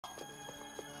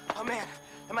Oh, man,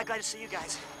 am I glad to see you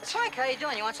guys. That's Frank, how you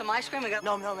doing? You want some ice cream? We got...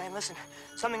 No, man, listen.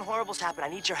 Something horrible's happened. I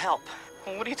need your help.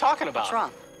 Well, what are you talking about? What's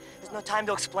wrong? There's no time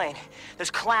to explain.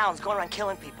 There's clowns going around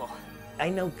killing people. I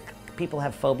know people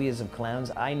have phobias of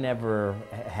clowns. I never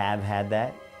have had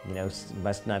that. You know,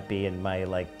 must not be in my,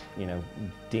 like, you know,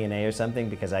 DNA or something,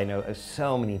 because I know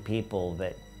so many people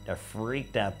that are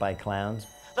freaked out by clowns.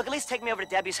 Look, at least take me over to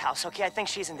Debbie's house, okay? I think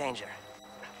she's in danger.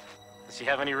 Does she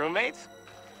have any roommates?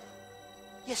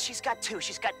 Yes, she's got two.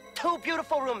 She's got two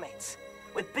beautiful roommates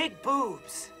with big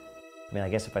boobs. I mean, I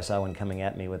guess if I saw one coming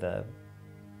at me with a,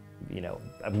 you know,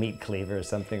 a meat cleaver or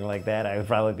something like that, I would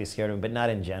probably be scared of them, but not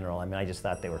in general. I mean, I just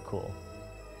thought they were cool.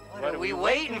 What are we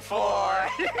waiting for?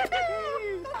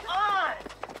 Come on!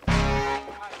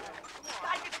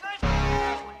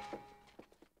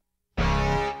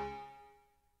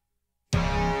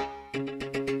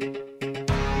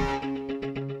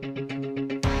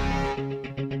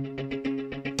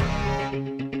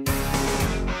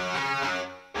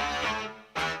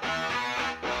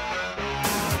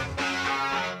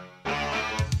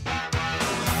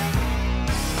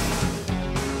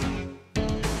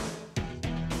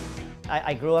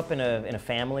 I grew up in a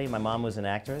family. My mom was an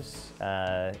actress,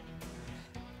 but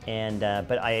you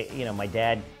know, my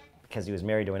dad, because he was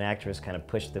married to an actress, kind of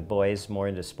pushed the boys more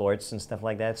into sports and stuff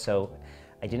like that. So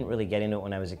I didn't really get into it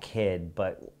when I was a kid,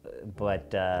 but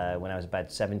when I was about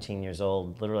 17 years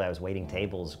old, literally I was waiting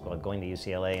tables while going to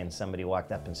UCLA, and somebody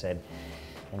walked up and said,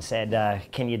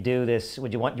 "Can you do this? Do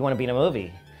you want to be in a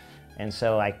movie?" And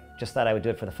so I just thought I would do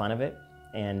it for the fun of it.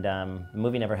 And the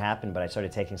movie never happened, but I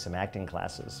started taking some acting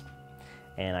classes.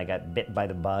 And I got bit by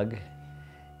the bug,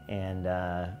 and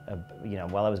you know,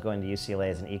 while I was going to UCLA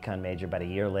as an econ major, about a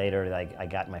year later, I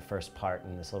got my first part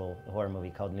in this little horror movie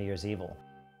called New Year's Evil.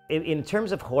 In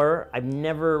terms of horror, I've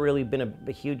never really been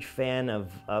a huge fan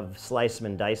of slice 'em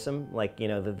and dice 'em, like, you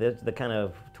know, the kind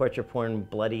of torture porn,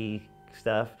 bloody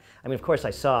stuff. I mean, of course,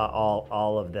 I saw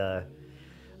all of the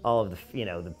you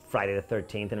know, the Friday the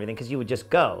 13th and everything, because you would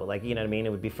just go, like, you know what I mean? It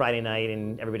would be Friday night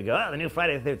and everybody would go, "Oh, the new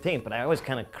Friday the 13th," but I always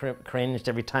kind of cringed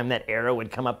every time that arrow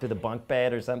would come up through the bunk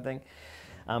bed or something.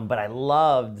 But I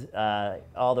loved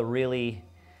all the really,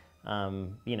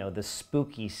 you know, the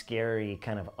spooky, scary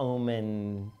kind of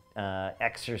Omen,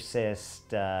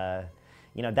 Exorcist,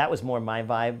 you know, that was more my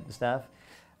vibe stuff.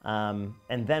 But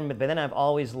then I've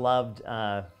always loved,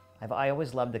 I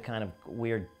always loved the kind of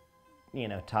weird, you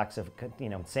know, toxic, you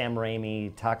know, Sam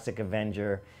Raimi, Toxic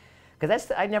Avenger, because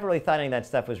I never really thought any of that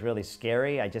stuff was really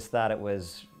scary. I just thought it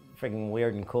was friggin'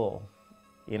 weird and cool,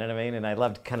 you know what I mean? And I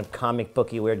loved kind of comic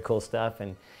booky, weird, cool stuff.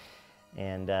 And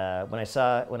when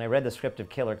I read the script of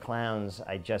Killer Klowns,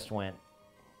 I just went,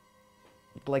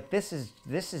 like, this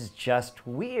is just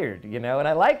weird, you know? And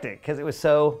I liked it because it was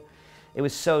so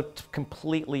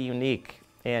completely unique.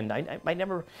 And I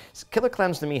never, Killer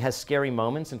Klowns to me has scary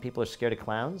moments, and people are scared of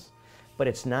clowns. But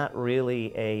it's not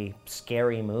really a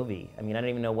scary movie. I mean, I don't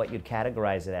even know what you'd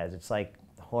categorize it as. It's like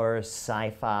horror,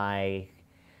 sci-fi,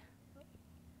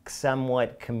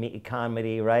 somewhat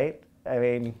comedy, right? I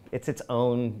mean, it's its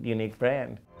own unique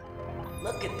brand.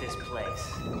 Look at this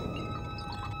place.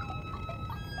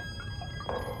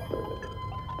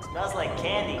 It smells like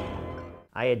candy.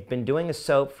 I had been doing a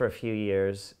soap for a few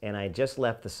years, and I just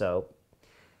left the soap.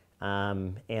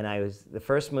 And the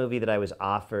first movie that I was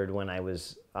offered when I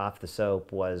was off the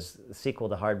soap was the sequel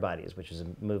to Hard Bodies, which was a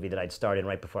movie that I'd starred in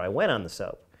right before I went on the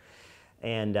soap.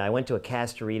 And I went to a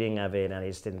cast reading of it, and I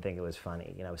just didn't think it was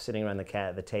funny. You know, I was sitting around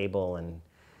the table, and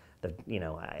you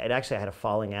know, I had a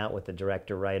falling out with the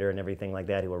director, writer, and everything like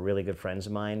that, who were really good friends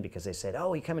of mine, because they said,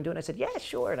 "Oh, you come and do it?" And I said, "Yeah,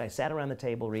 sure." And I sat around the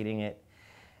table reading it,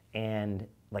 and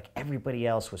like everybody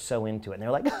else was so into it, and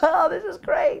they're like, "Oh, this is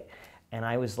great." And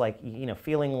I was like, you know,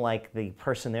 feeling like the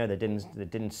person there that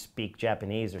didn't speak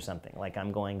Japanese or something. Like,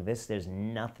 I'm going, there's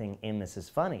nothing in this is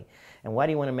funny. And why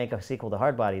do you want to make a sequel to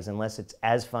Hard Bodies unless it's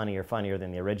as funny or funnier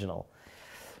than the original?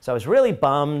 So I was really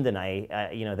bummed, and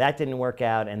you know, that didn't work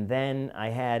out. And then I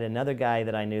had another guy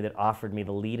that I knew that offered me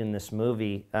the lead in this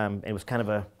movie. It was kind of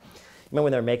remember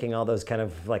when they were making all those kind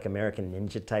of like American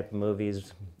Ninja type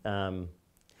movies? And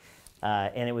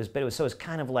it was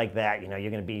kind of like that, you know, you're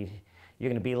going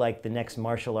to be like the next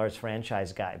martial arts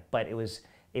franchise guy. But it was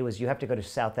you have to go to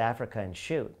South Africa and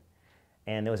shoot.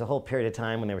 And there was a whole period of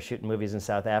time when they were shooting movies in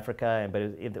South Africa, but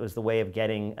it was the way of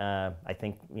getting, I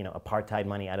think, you know, apartheid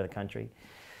money out of the country.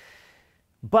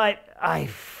 But I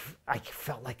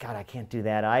felt like, God, I can't do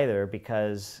that either,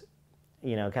 because,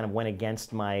 you know, it kind of went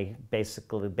against my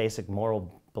basic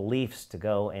moral beliefs to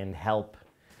go and help,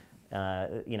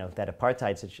 you know, that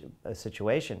apartheid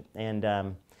situation.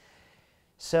 And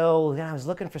So then I was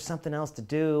looking for something else to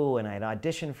do, and I'd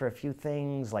auditioned for a few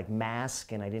things like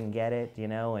Mask, and I didn't get it, you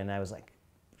know, and I was like,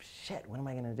 shit, what am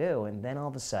I gonna do? And then all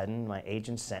of a sudden, my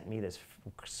agent sent me this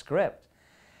script,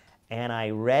 and I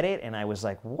read it, and I was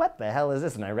like, what the hell is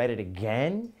this? And I read it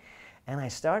again, and I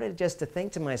started just to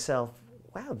think to myself,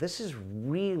 wow, this is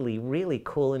really, really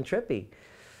cool and trippy.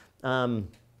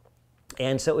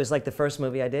 And so it was like the first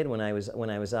movie I did when I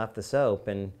was off the soap,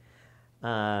 and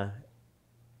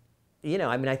you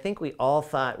know, I mean, I think we all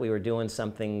thought we were doing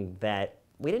something that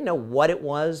we didn't know what it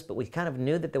was, but we kind of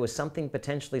knew that there was something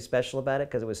potentially special about it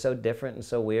because it was so different and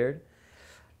so weird.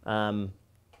 And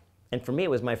for me, it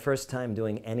was my first time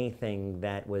doing anything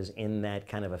that was in that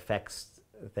kind of effects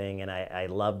thing, and I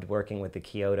loved working with the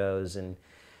Chiodos, and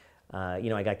you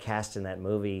know, I got cast in that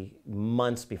movie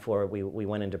months before we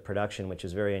went into production, which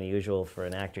is very unusual for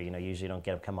an actor. You know, usually you don't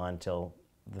get to come on till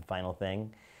the final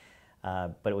thing.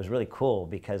 But it was really cool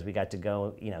because we got to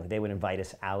go, you know, they would invite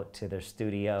us out to their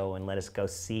studio and let us go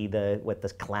see what the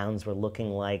clowns were looking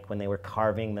like when they were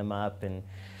carving them up. And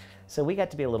so we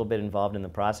got to be a little bit involved in the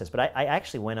process. But I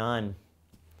actually went on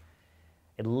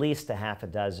at least a half a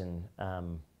dozen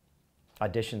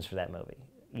auditions for that movie.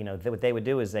 You know, what they would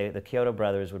do is the Chiodo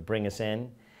brothers would bring us in,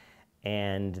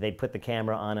 and they'd put the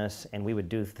camera on us, and we would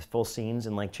do the full scenes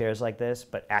in like chairs like this,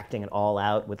 but acting it all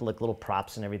out with like little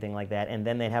props and everything like that. And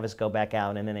then they'd have us go back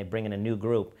out, and then they'd bring in a new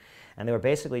group. And they were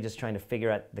basically just trying to figure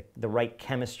out the right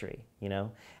chemistry, you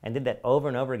know, and did that over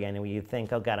and over again. And you'd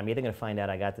think, oh God, I'm either going to find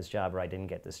out I got this job or I didn't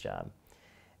get this job.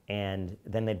 And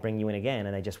then they'd bring you in again,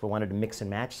 and they just wanted to mix and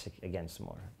match again some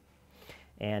more.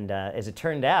 And as it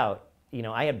turned out, you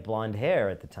know, I had blonde hair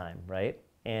at the time, right?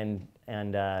 And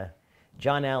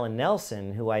John Allen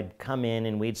Nelson, who I'd come in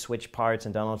and we'd switch parts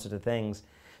and done all sorts of things.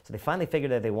 So they finally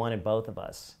figured that they wanted both of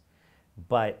us,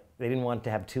 but they didn't want to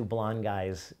have two blonde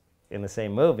guys in the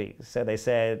same movie. So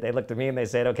they looked at me and they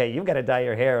said, okay, you've got to dye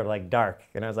your hair like dark.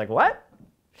 And I was like, what?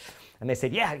 And they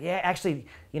said, yeah, actually,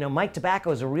 you know, Mike Tobacco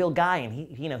is a real guy, and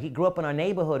he grew up in our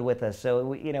neighborhood with us, so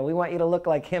we want you to look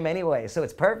like him anyway, so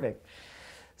it's perfect.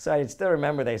 So I still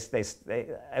remember it was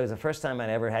the first time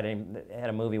I'd ever had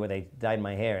a movie where they dyed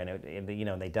my hair, and you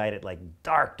know, they dyed it like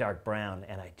dark, dark brown.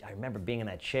 And I remember being in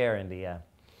that chair, and the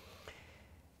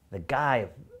guy,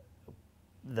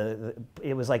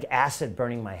 it was like acid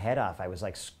burning my head off. I was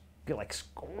like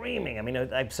screaming. I mean,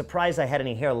 I'm surprised I had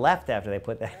any hair left after they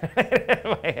put that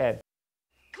in my head.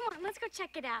 Come on, let's go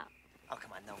check it out. Oh,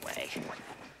 come on, no way.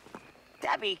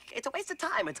 Debbie, it's a waste of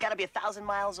time. It's got to be 1,000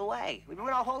 miles away. We've been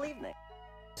our whole evening.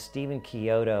 Stephen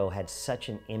Chiodo had such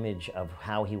an image of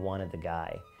how he wanted the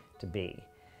guy to be.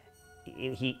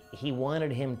 He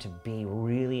wanted him to be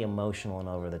really emotional and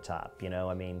over the top, you know,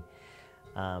 I mean,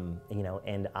 you know,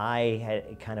 and I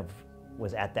had kind of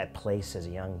was at that place as a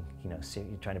young, you know,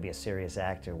 trying to be a serious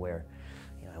actor where,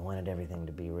 you know, I wanted everything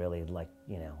to be really like,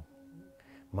 you know,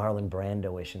 Marlon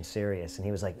Brando-ish and serious. And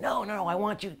he was like, no, I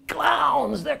want you,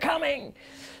 clowns, they're coming.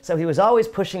 So he was always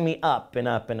pushing me up and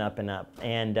up and up and up.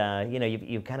 And, you know,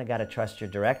 you've kind of got to trust your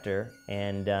director.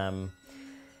 And,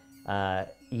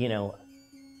 you know,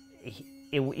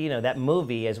 you know, that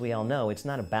movie, as we all know, it's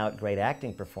not about great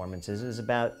acting performances. It's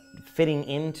about fitting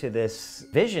into this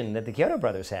vision that the Chiodo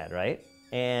brothers had, right?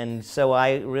 And so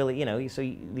I really, you know, so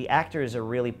the actors are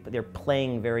really, they're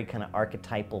playing very kind of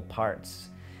archetypal parts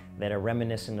that are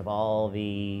reminiscent of all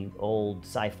the old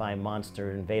sci-fi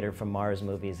monster invader from Mars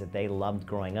movies that they loved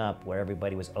growing up, where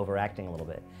everybody was overacting a little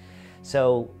bit.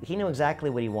 So he knew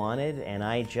exactly what he wanted, and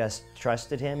I just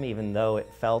trusted him, even though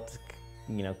it felt,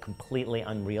 you know, completely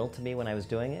unreal to me when I was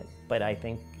doing it. But I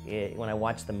think when I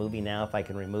watch the movie now, if I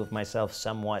can remove myself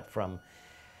somewhat from,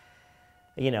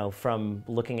 you know, from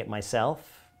looking at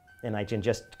myself, and I can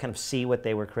just kind of see what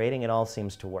they were creating, it all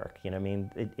seems to work. You know what I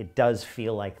mean? It does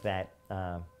feel like that,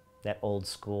 that old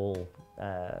school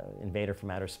invader from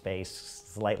outer space,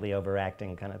 slightly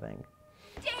overacting kind of thing.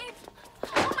 Dave!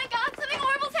 Oh my God, something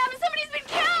horrible's happened. Somebody's been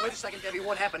killed! Wait a second, Debbie,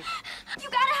 what happened? You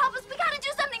gotta help us. We gotta do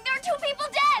something. There are 2 people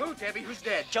dead. Who, Debbie? Who's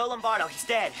dead? Joe Lombardo, he's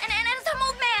dead. And some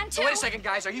old man, too. Wait a second,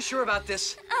 guys. Are you sure about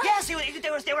this? Yes,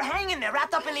 they were hanging there,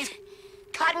 wrapped up in these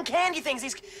cotton candy things,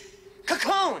 these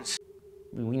cocoons.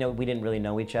 We didn't really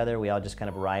know each other. We all just kind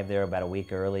of arrived there about a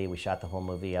week early. We shot the whole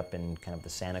movie up in kind of the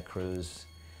Santa Cruz,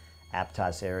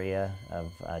 Aptos area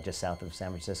of just south of San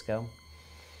Francisco.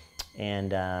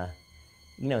 And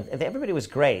you know, everybody was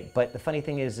great, but the funny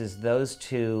thing is those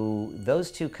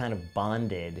two kind of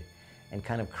bonded and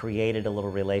kind of created a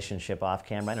little relationship off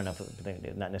camera. I don't know if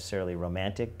it, not necessarily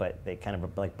romantic, but they kind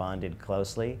of like bonded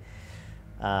closely.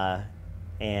 So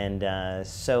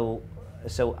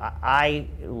I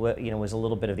you know, was a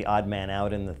little bit of the odd man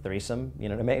out in the threesome, you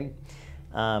know what I mean?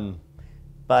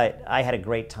 But I had a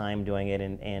great time doing it,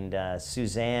 and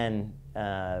Suzanne,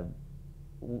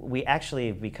 we actually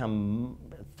have become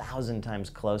 1,000 times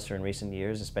closer in recent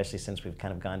years, especially since we've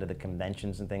kind of gone to the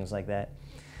conventions and things like that.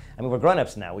 I mean, we're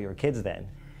grown-ups now. We were kids then.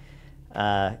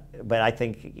 But I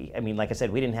think, I mean, like I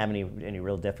said, we didn't have any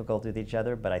real difficulty with each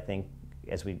other, but I think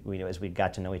as we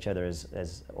got to know each other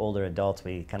as older adults,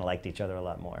 we kind of liked each other a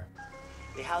lot more.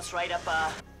 The house right up,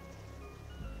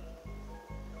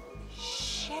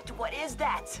 Shit, what is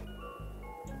that?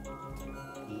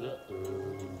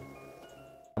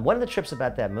 One of the trips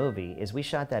about that movie is we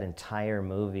shot that entire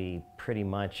movie pretty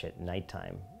much at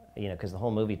nighttime, you know, because the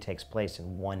whole movie takes place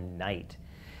in one night.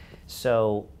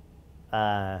 So,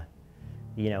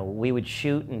 you know, we would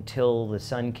shoot until the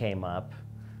sun came up.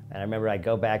 And I remember I'd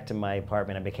go back to my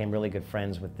apartment. I became really good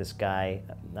friends with this guy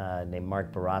named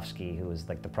Mark Borofsky, who was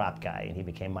like the prop guy, and he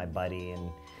became my buddy. And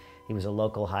he was a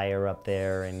local hire up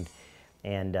there, and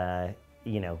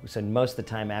you know, so most of the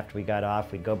time after we got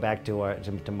off, we'd go back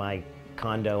to my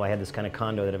condo. I had this kind of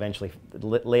condo that eventually,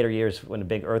 later years, when a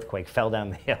big earthquake fell down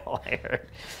the hill, I heard.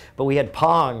 But we had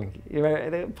Pong, you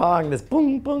remember, Pong, this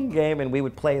boom boom game, and we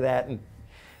would play that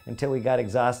until we got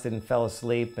exhausted and fell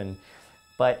asleep.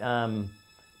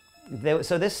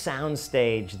 So this sound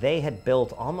stage, they had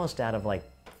built almost out of like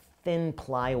thin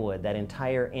plywood, that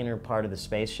entire inner part of the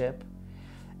spaceship.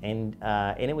 And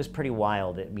it was pretty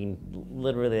wild. I mean,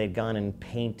 literally they'd gone and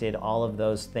painted all of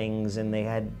those things, and they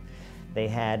had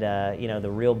you know, the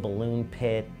real balloon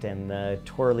pit and the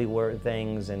twirly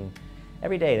things, and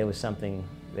every day there was something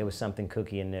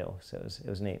kooky and new. So it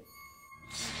was neat.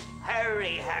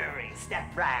 Hurry, hurry, step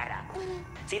right up.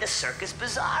 See the Circus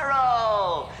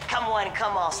Bizarro. Come one,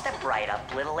 come all, step right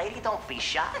up, little lady. Don't be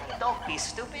shy, don't be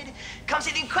stupid. Come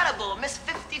see the incredible Miss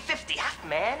 50-50, half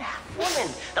man, half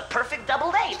woman. The perfect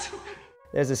double date.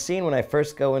 There's a scene when I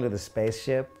first go into the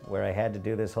spaceship where I had to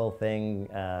do this whole thing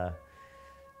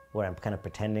where I'm kind of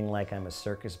pretending like I'm a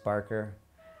circus barker.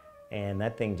 And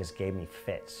that thing just gave me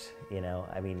fits, you know?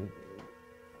 I mean,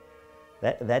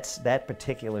 that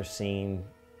particular scene,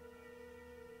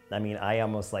 I mean, I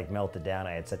almost like melted down.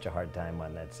 I had such a hard time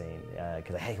on that scene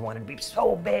because I wanted to be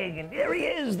so big, and there he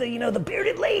is, the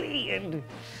bearded lady, and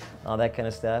all that kind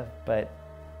of stuff. But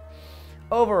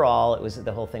overall,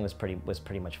 the whole thing was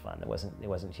pretty much fun. It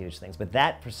wasn't huge things, but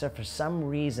that for some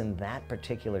reason, that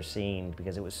particular scene,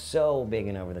 because it was so big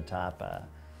and over the top,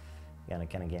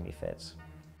 kind of gave me fits.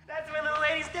 That's where little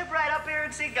lady, step right up here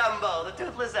and see Gumbo, the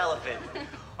toothless elephant.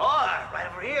 Or, right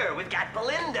over here, we've got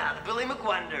Belinda, the Billy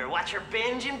McWonder. Watch her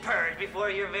binge and purge before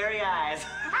your very eyes.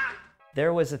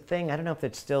 There was a thing, I don't know if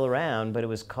it's still around, but it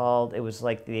was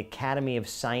like the Academy of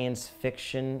Science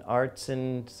Fiction, Arts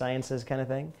and Sciences kind of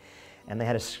thing. And they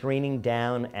had a screening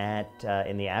down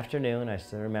in the afternoon, I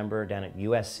still remember, down at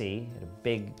USC, at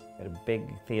a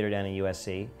big theater down at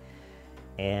USC.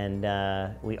 And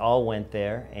we all went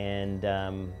there, and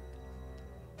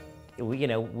we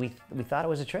thought it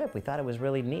was a trip. We thought it was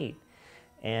really neat,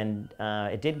 and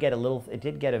it did get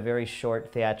a very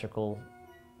short theatrical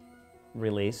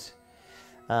release.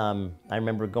 I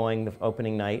remember going the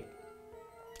opening night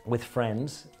with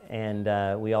friends, and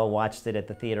we all watched it at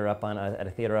the theater up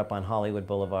on Hollywood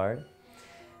Boulevard,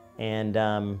 and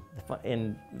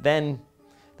then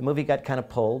the movie got kind of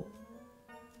pulled,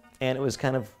 and it was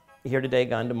kind of here today,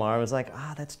 gone tomorrow. It was like,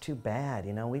 that's too bad.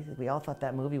 You know, we all thought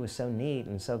that movie was so neat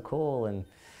and so cool, and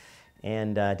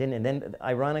didn't. And then,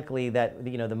 ironically, that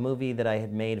the movie that I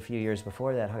had made a few years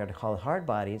before that, called Hard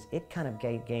Bodies, it kind of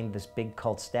gained this big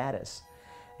cult status,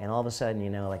 and all of a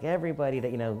sudden, like everybody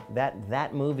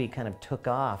that movie kind of took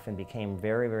off and became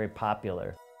very, very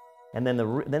popular. And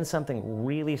then something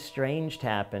really strange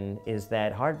happened, is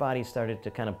that Hard Bodies started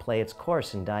to kind of play its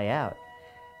course and die out.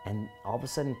 And all of a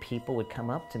sudden, people would come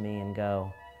up to me and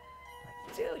go,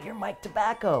 dude, you're Mike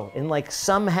Tobacco. And like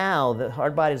somehow, the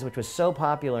Hard Bodies, which was so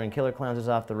popular and Killer Klowns was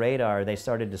off the radar, they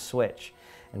started to switch.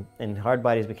 And Hard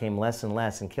Bodies became less and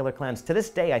less. And Killer Klowns, to this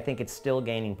day, I think it's still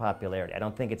gaining popularity. I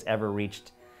don't think it's ever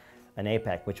reached an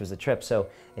apex, which was a trip. So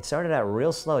it started out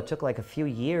real slow. It took like a few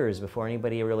years before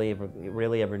anybody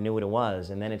really ever knew what it was.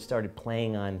 And then it started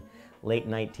playing on late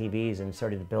night TVs and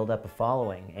started to build up a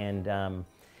following.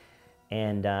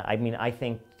 I mean, I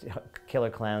think Killer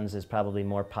Klowns is probably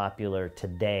more popular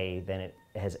today than it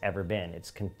has ever been.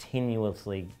 It's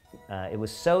continuously, it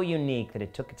was so unique that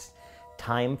it took its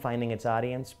time finding its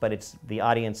audience, but the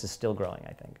audience is still growing,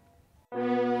 I think.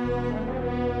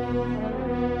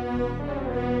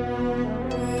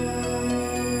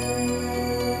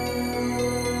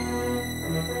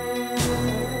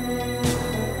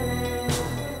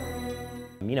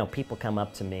 People come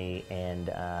up to me and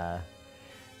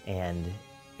and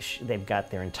they've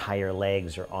got their entire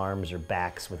legs or arms or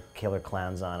backs with killer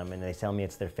clowns on them, and they tell me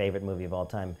it's their favorite movie of all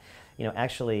time. You know,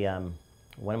 actually,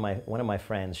 one of my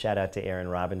friends, shout out to Aaron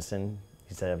Robinson.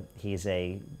 He's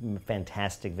a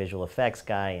fantastic visual effects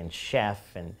guy and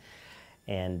chef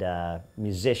and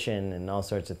musician and all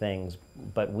sorts of things.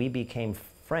 But we became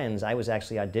friends. I was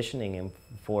actually auditioning him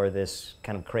for this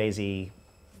kind of crazy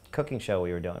cooking show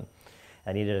we were doing.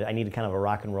 I needed kind of a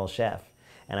rock and roll chef.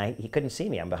 And he couldn't see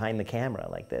me. I'm behind the camera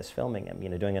like this, filming him, you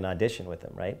know, doing an audition with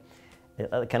him, right?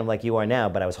 Kind of like you are now,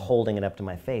 but I was holding it up to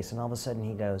my face. And all of a sudden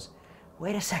he goes,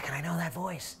 "Wait a second, I know that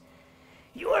voice.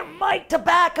 You are Mike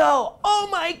Tobacco! Oh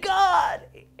my God!"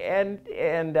 And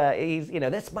he's, you know,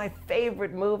 that's my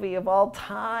favorite movie of all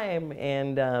time.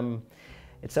 And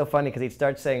it's so funny because he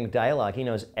starts saying dialogue. He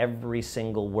knows every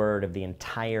single word of the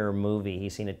entire movie.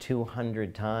 He's seen it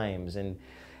 200 times.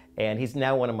 And he's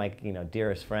now one of my, you know,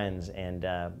 dearest friends. And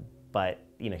but,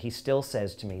 you know, he still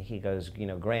says to me, he goes, you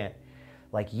know, "Grant,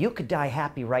 like, you could die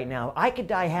happy right now. I could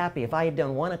die happy if I had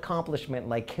done one accomplishment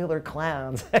like Killer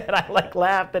Klowns." And I like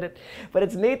laughed at it, but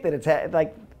it's neat that it's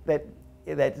like that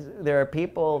there are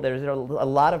people. There's a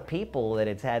lot of people that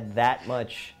it's had that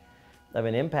much of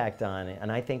an impact on,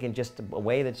 and I think in just a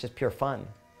way that's just pure fun.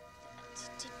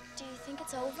 Do you think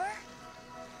it's over?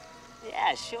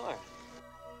 Yeah, sure.